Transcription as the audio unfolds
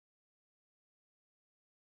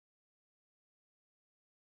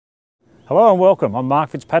Hello and welcome. I'm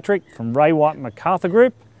Mark Fitzpatrick from Ray White MacArthur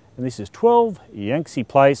Group, and this is 12 Yangtze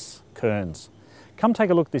Place, Cairns. Come take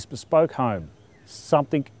a look at this bespoke home.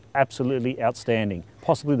 Something absolutely outstanding.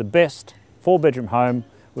 Possibly the best 4-bedroom home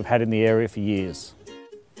we've had in the area for years.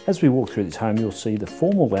 As we walk through this home, you'll see the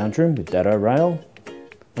formal lounge room with dado rail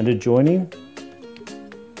and adjoining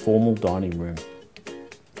formal dining room.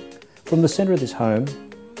 From the centre of this home,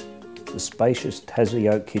 the spacious Tassie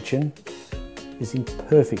oak kitchen is in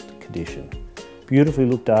perfect condition, beautifully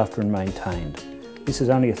looked after and maintained. This is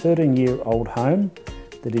only a 13-year-old home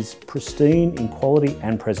that is pristine in quality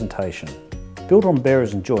and presentation. Built on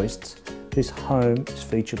bearers and joists, this home is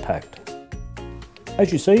feature-packed.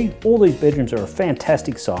 As you see, all these bedrooms are a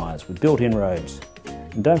fantastic size with built-in robes.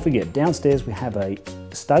 And don't forget, downstairs we have a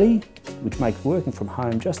study which makes working from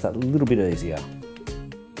home just that little bit easier.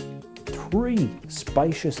 3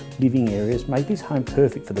 spacious living areas make this home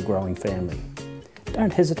perfect for the growing family.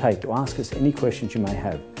 Don't hesitate to ask us any questions you may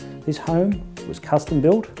have. This home was custom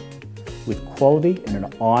built with quality and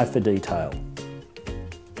an eye for detail.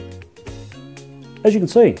 As you can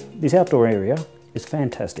see, this outdoor area is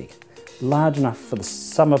fantastic. Large enough for the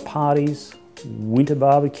summer parties, winter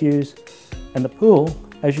barbecues, and the pool,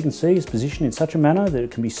 as you can see, is positioned in such a manner that it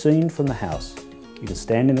can be seen from the house. You can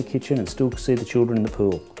stand in the kitchen and still see the children in the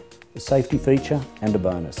pool. A safety feature and a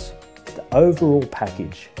bonus. The overall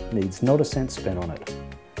package needs not a cent spent on it.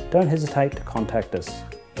 Don't hesitate to contact us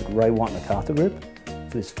at Ray White MacArthur Group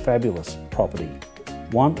for this fabulous property,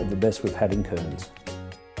 one of the best we've had in Cairns.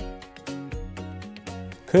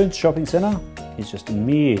 Cairns Shopping Centre is just a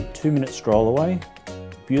mere 2-minute stroll away.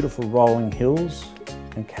 Beautiful rolling hills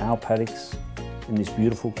and cow paddocks in this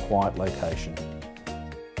beautiful quiet location.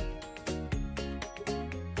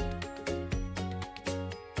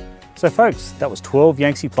 So folks, that was 12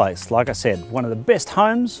 Yangtze Place. Like I said, one of the best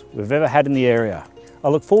homes we've ever had in the area. I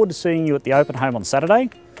look forward to seeing you at the open home on Saturday.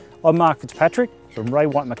 I'm Mark Fitzpatrick from Ray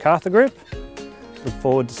White MacArthur Group. Look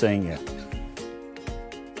forward to seeing you.